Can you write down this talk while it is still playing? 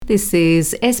This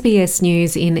is SBS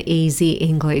News in Easy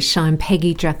English. I'm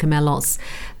Peggy Giacomellos.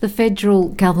 The federal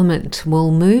government will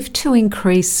move to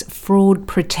increase fraud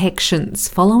protections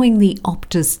following the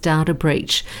Optus data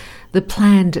breach. The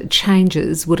planned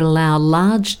changes would allow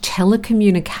large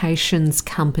telecommunications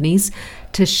companies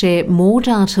to share more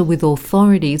data with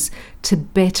authorities to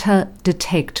better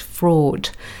detect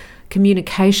fraud.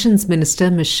 Communications Minister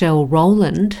Michelle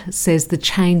Rowland says the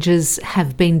changes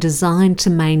have been designed to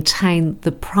maintain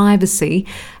the privacy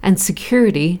and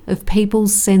security of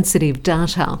people's sensitive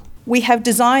data. We have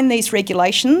designed these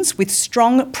regulations with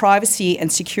strong privacy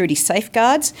and security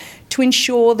safeguards to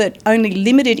ensure that only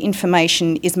limited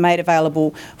information is made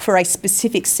available for a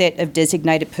specific set of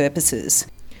designated purposes.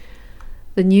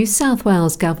 The New South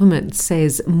Wales government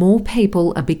says more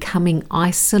people are becoming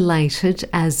isolated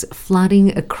as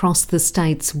flooding across the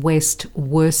state's west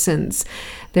worsens.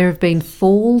 There have been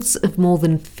falls of more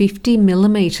than 50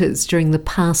 millimetres during the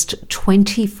past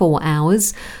 24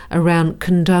 hours around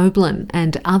Condobolin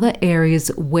and other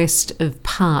areas west of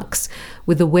Parkes,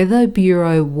 with the Weather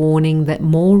Bureau warning that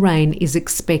more rain is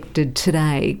expected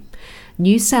today.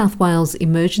 New South Wales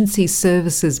Emergency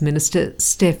Services Minister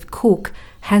Steph Cook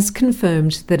has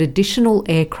confirmed that additional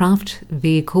aircraft,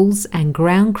 vehicles and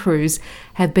ground crews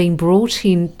have been brought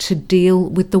in to deal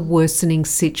with the worsening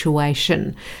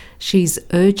situation. She's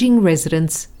urging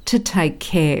residents to take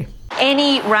care.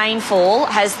 Any rainfall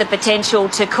has the potential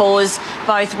to cause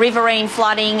both riverine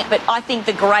flooding, but I think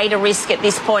the greater risk at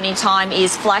this point in time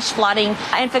is flash flooding.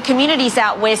 And for communities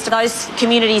out west, those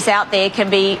communities out there can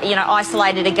be,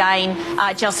 isolated again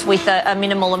just with a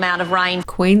minimal amount of rain.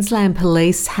 Queensland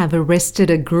Police have arrested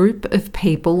a group of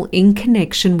people in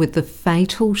connection with the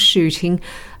fatal shooting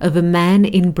of a man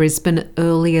in Brisbane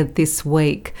earlier this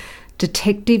week.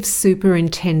 Detective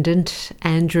Superintendent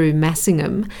Andrew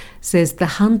Massingham says the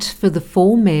hunt for the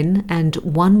 4 men and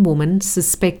 1 woman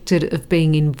suspected of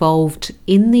being involved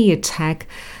in the attack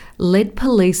led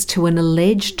police to an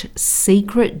alleged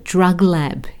secret drug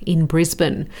lab in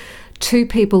Brisbane. 2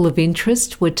 people of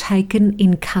interest were taken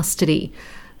in custody.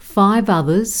 5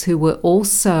 others who were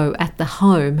also at the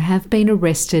home have been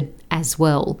arrested as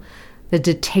well. The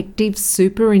detective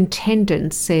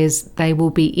superintendent says they will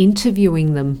be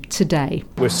interviewing them today.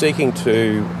 We're seeking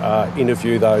to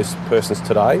interview those persons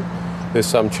today. There's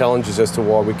some challenges as to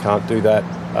why we can't do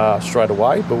that straight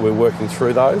away, but we're working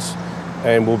through those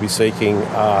and we'll be seeking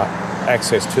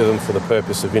access to them for the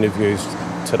purpose of interviews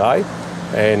today,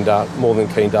 and more than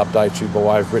keen to update you by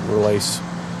way of written release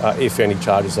if any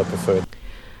charges are preferred.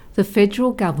 The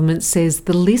federal government says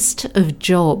the list of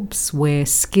jobs where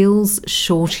skills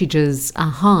shortages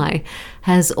are high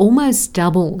has almost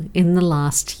doubled in the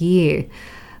last year.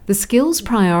 The skills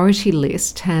priority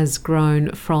list has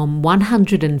grown from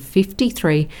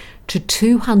 153 to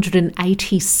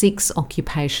 286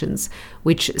 occupations,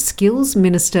 which Skills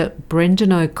Minister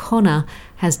Brendan O'Connor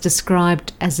has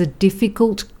described as a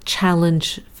difficult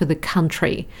challenge for the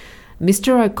country.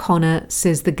 Mr O'Connor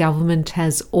says the government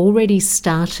has already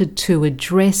started to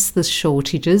address the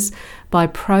shortages by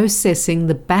processing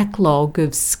the backlog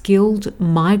of skilled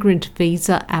migrant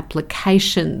visa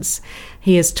applications.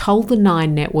 He has told the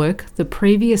Nine Network the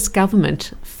previous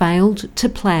government failed to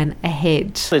plan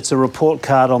ahead. It's a report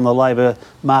card on the labour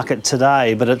market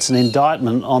today, but it's an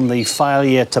indictment on the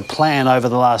failure to plan over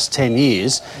the last 10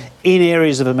 years in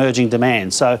areas of emerging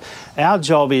demand. So our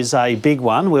job is a big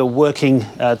one. We're working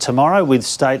tomorrow with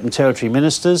state and territory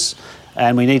ministers,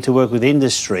 and we need to work with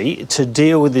industry to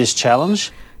deal with this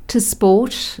challenge. To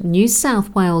sport, New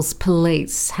South Wales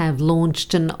Police have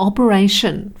launched an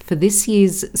operation for this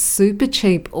year's Super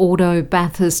Cheap Auto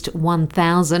Bathurst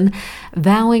 1000,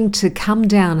 vowing to come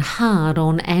down hard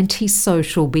on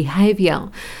antisocial behaviour.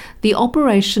 The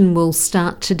operation will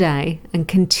start today and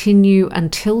continue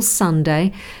until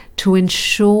Sunday to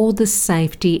ensure the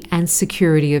safety and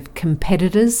security of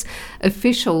competitors,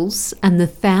 officials and the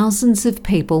thousands of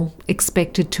people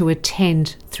expected to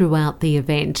attend throughout the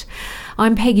event.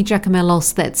 I'm Peggy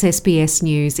Giacomellos, that's SBS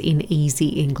News in Easy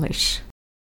English.